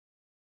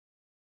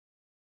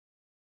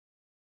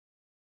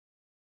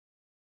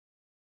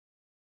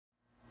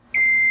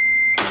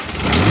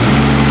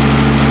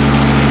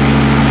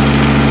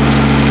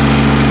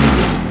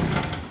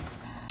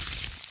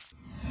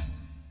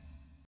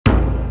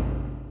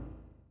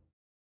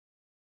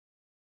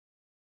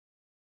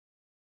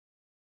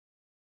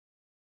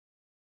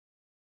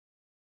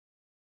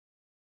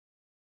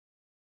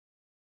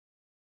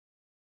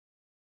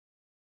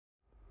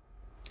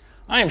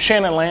I am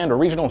Shannon Land, a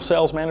Regional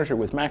Sales Manager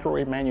with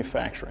McElroy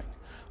Manufacturing.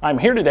 I'm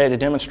here today to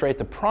demonstrate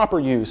the proper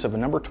use of a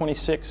number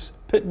 26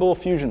 Pit Bull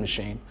fusion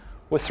machine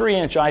with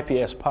 3-inch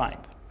IPS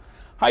pipe.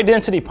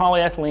 High-density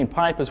polyethylene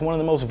pipe is one of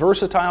the most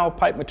versatile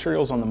pipe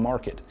materials on the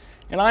market,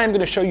 and I am going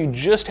to show you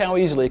just how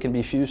easily it can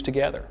be fused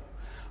together.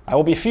 I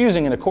will be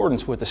fusing in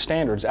accordance with the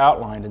standards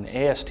outlined in the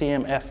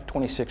ASTM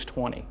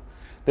F2620.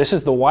 This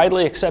is the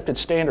widely accepted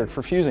standard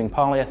for fusing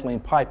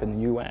polyethylene pipe in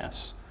the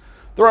U.S.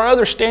 There are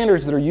other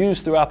standards that are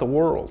used throughout the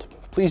world.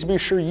 Please be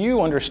sure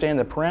you understand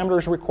the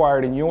parameters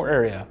required in your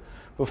area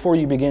before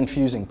you begin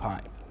fusing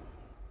pipe.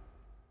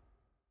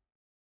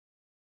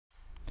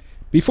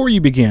 Before you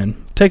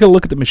begin, take a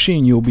look at the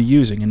machine you will be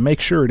using and make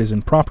sure it is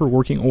in proper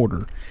working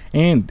order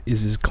and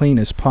is as clean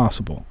as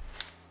possible.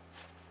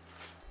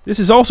 This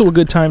is also a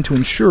good time to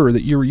ensure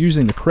that you are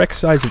using the correct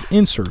size of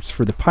inserts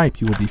for the pipe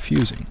you will be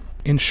fusing.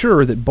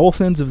 Ensure that both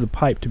ends of the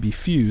pipe to be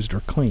fused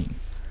are clean.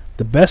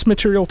 The best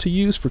material to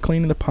use for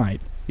cleaning the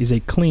pipe is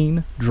a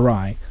clean,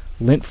 dry,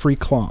 lint-free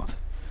cloth.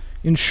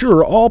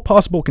 Ensure all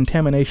possible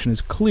contamination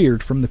is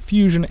cleared from the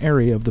fusion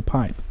area of the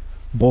pipe,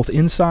 both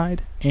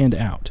inside and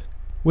out.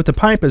 With the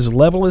pipe as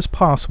level as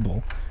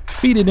possible,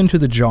 feed it into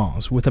the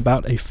jaws with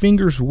about a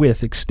finger's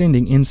width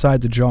extending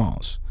inside the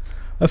jaws.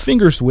 A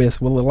finger's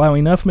width will allow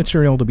enough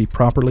material to be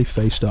properly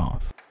faced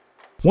off.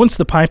 Once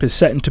the pipe is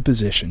set into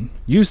position,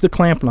 use the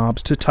clamp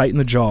knobs to tighten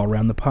the jaw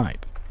around the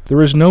pipe.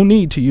 There is no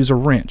need to use a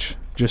wrench,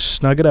 just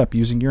snug it up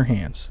using your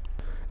hands.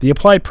 The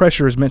applied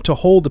pressure is meant to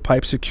hold the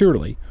pipe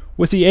securely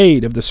with the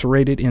aid of the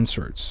serrated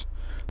inserts.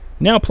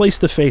 Now place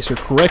the facer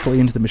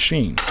correctly into the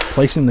machine,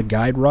 placing the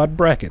guide rod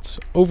brackets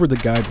over the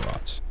guide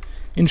rods.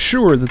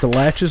 Ensure that the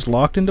latch is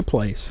locked into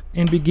place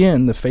and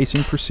begin the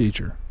facing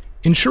procedure.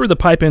 Ensure the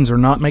pipe ends are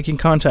not making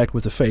contact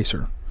with the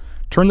facer.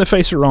 Turn the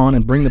facer on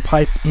and bring the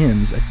pipe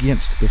ends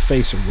against the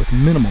facer with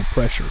minimal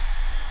pressure.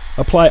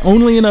 Apply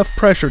only enough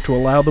pressure to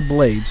allow the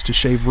blades to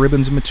shave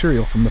ribbons of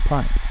material from the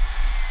pipe.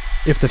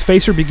 If the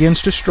facer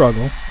begins to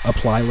struggle,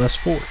 apply less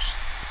force.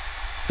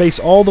 Face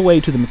all the way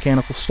to the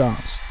mechanical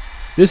stops.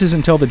 This is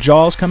until the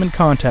jaws come in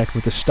contact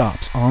with the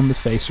stops on the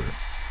facer.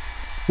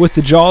 With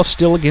the jaws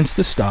still against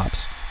the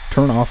stops,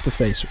 turn off the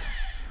facer.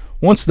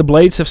 Once the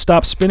blades have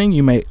stopped spinning,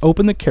 you may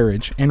open the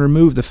carriage and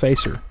remove the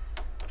facer.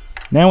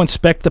 Now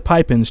inspect the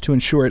pipe ends to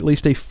ensure at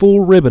least a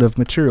full ribbon of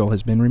material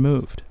has been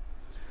removed.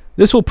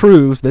 This will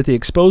prove that the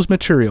exposed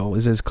material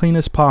is as clean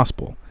as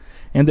possible,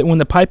 and that when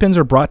the pipe ends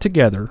are brought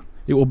together,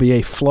 it will be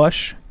a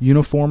flush,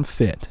 uniform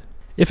fit.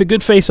 If a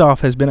good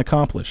face-off has been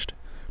accomplished,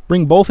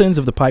 bring both ends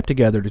of the pipe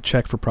together to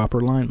check for proper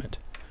alignment.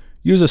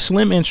 Use a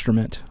slim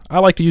instrument, I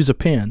like to use a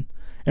pen,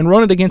 and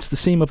run it against the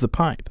seam of the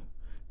pipe.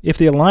 If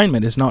the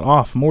alignment is not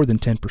off more than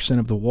 10%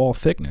 of the wall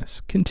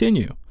thickness,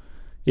 continue.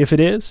 If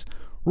it is,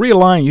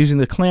 realign using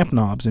the clamp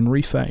knobs and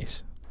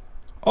reface.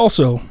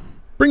 Also,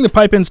 bring the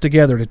pipe ends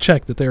together to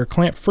check that they are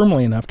clamped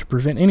firmly enough to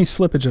prevent any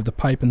slippage of the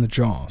pipe in the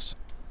jaws.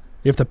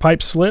 If the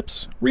pipe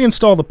slips,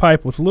 reinstall the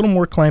pipe with a little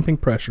more clamping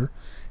pressure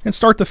and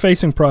start the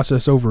facing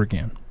process over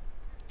again.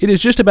 It is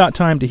just about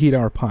time to heat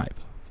our pipe,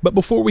 but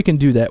before we can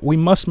do that, we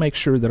must make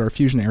sure that our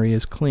fusion area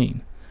is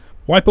clean.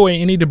 Wipe away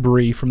any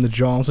debris from the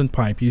jaws and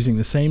pipe using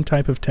the same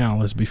type of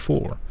towel as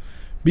before.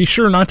 Be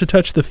sure not to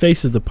touch the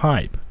face of the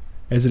pipe,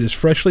 as it is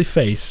freshly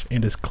faced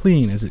and as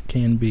clean as it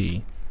can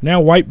be. Now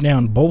wipe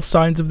down both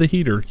sides of the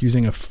heater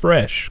using a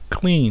fresh,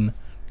 clean,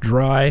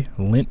 dry,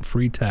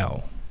 lint-free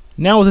towel.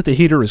 Now that the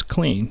heater is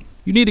clean,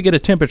 you need to get a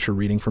temperature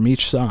reading from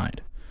each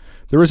side.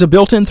 There is a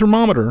built-in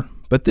thermometer,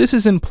 but this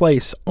is in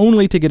place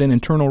only to get an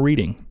internal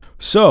reading.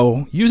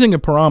 So, using a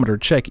pyrometer,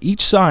 check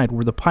each side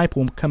where the pipe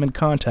will come in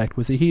contact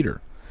with the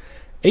heater.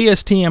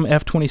 ASTM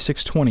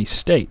F2620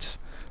 states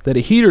that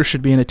a heater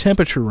should be in a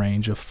temperature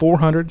range of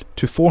 400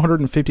 to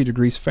 450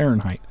 degrees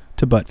Fahrenheit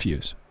to butt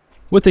fuse.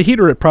 With the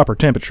heater at proper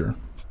temperature,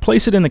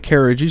 place it in the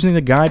carriage using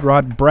the guide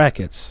rod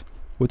brackets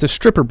with the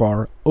stripper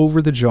bar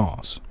over the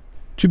jaws.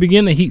 To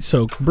begin the heat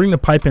soak, bring the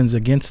pipe ends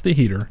against the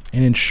heater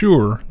and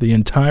ensure the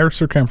entire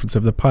circumference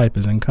of the pipe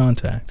is in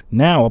contact.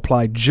 Now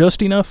apply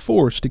just enough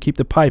force to keep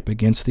the pipe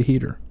against the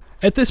heater.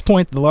 At this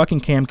point, the locking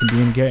cam can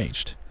be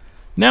engaged.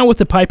 Now with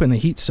the pipe in the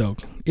heat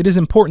soak, it is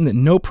important that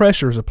no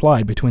pressure is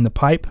applied between the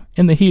pipe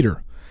and the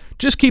heater.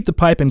 Just keep the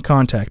pipe in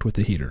contact with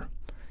the heater.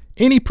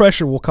 Any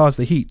pressure will cause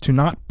the heat to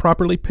not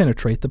properly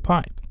penetrate the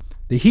pipe.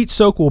 The heat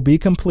soak will be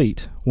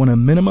complete when a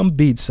minimum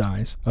bead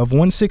size of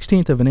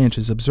 1/16 of an inch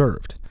is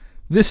observed.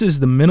 This is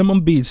the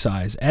minimum bead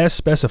size as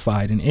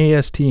specified in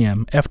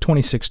ASTM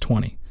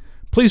F2620.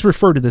 Please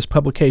refer to this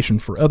publication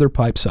for other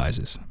pipe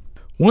sizes.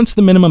 Once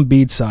the minimum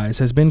bead size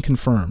has been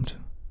confirmed,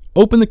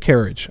 open the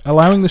carriage,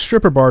 allowing the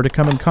stripper bar to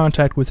come in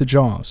contact with the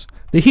jaws.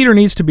 The heater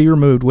needs to be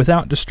removed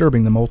without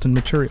disturbing the molten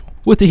material.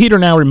 With the heater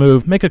now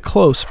removed, make a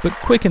close but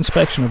quick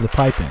inspection of the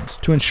pipe ends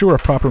to ensure a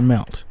proper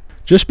melt.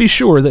 Just be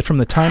sure that from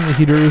the time the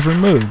heater is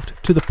removed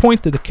to the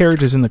point that the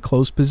carriage is in the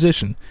closed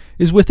position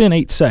is within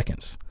 8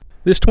 seconds.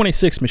 This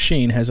 26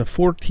 machine has a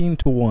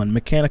 14-to-1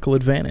 mechanical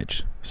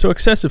advantage, so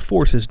excessive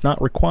force is not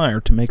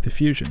required to make the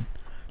fusion.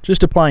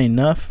 Just apply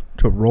enough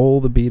to roll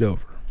the bead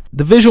over.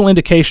 The visual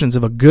indications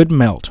of a good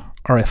melt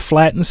are a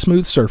flat and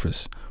smooth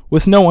surface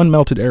with no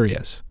unmelted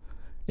areas.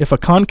 If a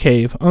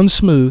concave,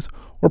 unsmooth,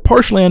 or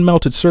partially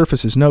unmelted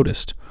surface is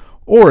noticed,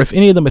 or if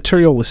any of the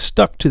material is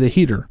stuck to the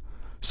heater,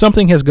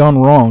 something has gone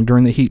wrong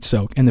during the heat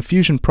soak and the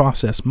fusion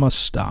process must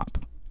stop.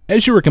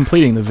 As you are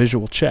completing the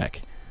visual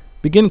check,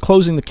 begin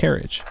closing the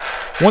carriage.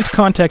 Once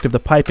contact of the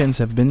pipe ends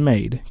have been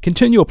made,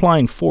 continue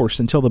applying force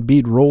until the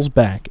bead rolls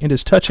back and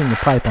is touching the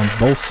pipe on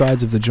both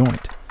sides of the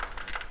joint.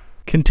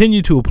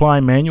 Continue to apply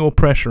manual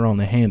pressure on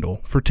the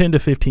handle for 10 to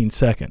 15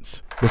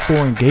 seconds before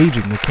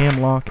engaging the cam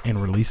lock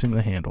and releasing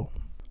the handle.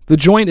 The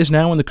joint is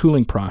now in the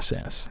cooling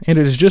process, and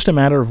it is just a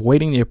matter of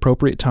waiting the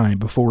appropriate time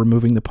before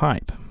removing the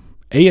pipe.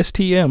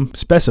 ASTM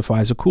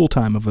specifies a cool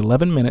time of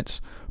 11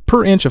 minutes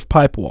per inch of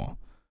pipe wall.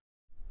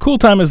 Cool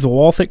time is the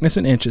wall thickness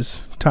in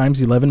inches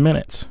times 11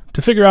 minutes.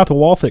 To figure out the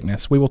wall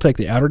thickness, we will take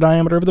the outer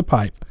diameter of the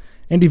pipe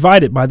and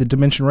divide it by the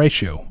dimension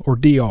ratio, or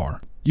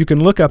DR. You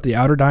can look up the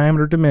outer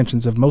diameter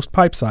dimensions of most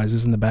pipe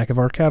sizes in the back of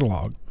our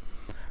catalog.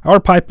 Our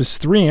pipe is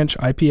 3-inch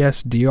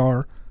IPS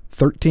DR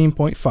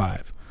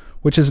 13.5,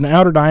 which is an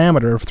outer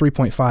diameter of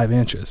 3.5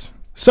 inches.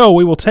 So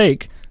we will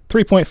take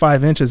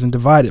 3.5 inches and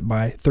divide it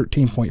by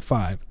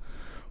 13.5,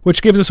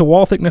 which gives us a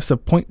wall thickness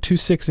of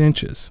 0.26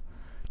 inches.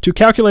 To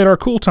calculate our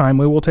cool time,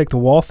 we will take the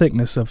wall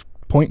thickness of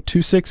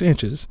 0.26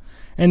 inches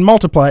and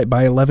multiply it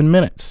by 11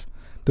 minutes.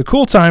 The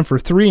cool time for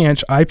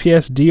 3-inch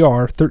IPS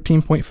DR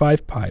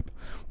 13.5 pipe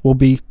will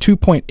be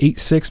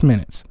 2.86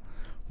 minutes,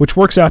 which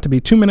works out to be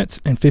 2 minutes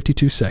and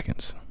 52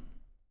 seconds.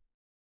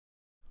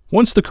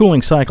 Once the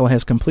cooling cycle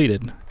has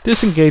completed,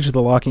 disengage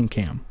the locking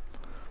cam.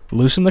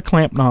 Loosen the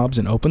clamp knobs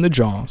and open the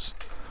jaws.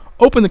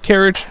 Open the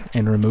carriage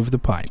and remove the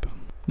pipe.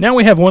 Now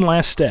we have one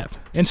last step,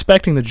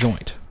 inspecting the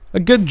joint. A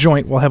good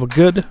joint will have a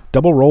good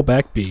double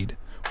rollback bead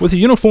with a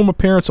uniform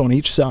appearance on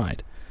each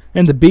side,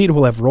 and the bead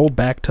will have rolled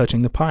back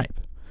touching the pipe.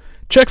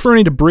 Check for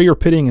any debris or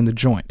pitting in the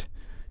joint.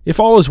 If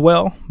all is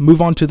well,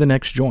 move on to the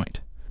next joint.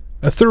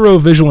 A thorough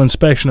visual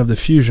inspection of the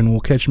fusion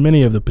will catch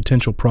many of the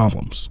potential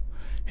problems.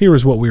 Here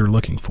is what we are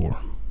looking for.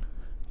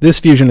 This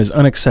fusion is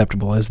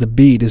unacceptable as the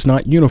bead is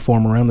not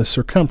uniform around the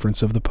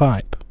circumference of the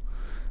pipe.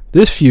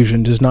 This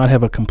fusion does not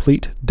have a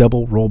complete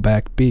double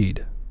rollback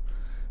bead.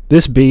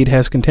 This bead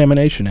has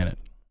contamination in it.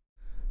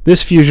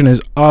 This fusion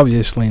is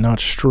obviously not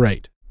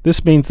straight.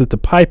 This means that the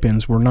pipe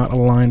ends were not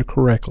aligned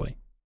correctly.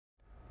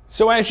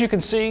 So as you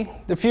can see,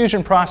 the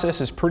fusion process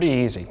is pretty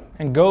easy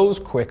and goes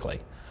quickly.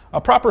 A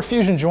proper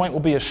fusion joint will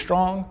be as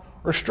strong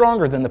or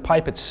stronger than the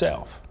pipe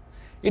itself.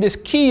 It is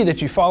key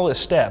that you follow the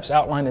steps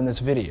outlined in this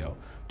video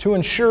to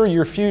ensure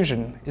your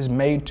fusion is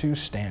made to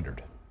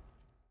standard.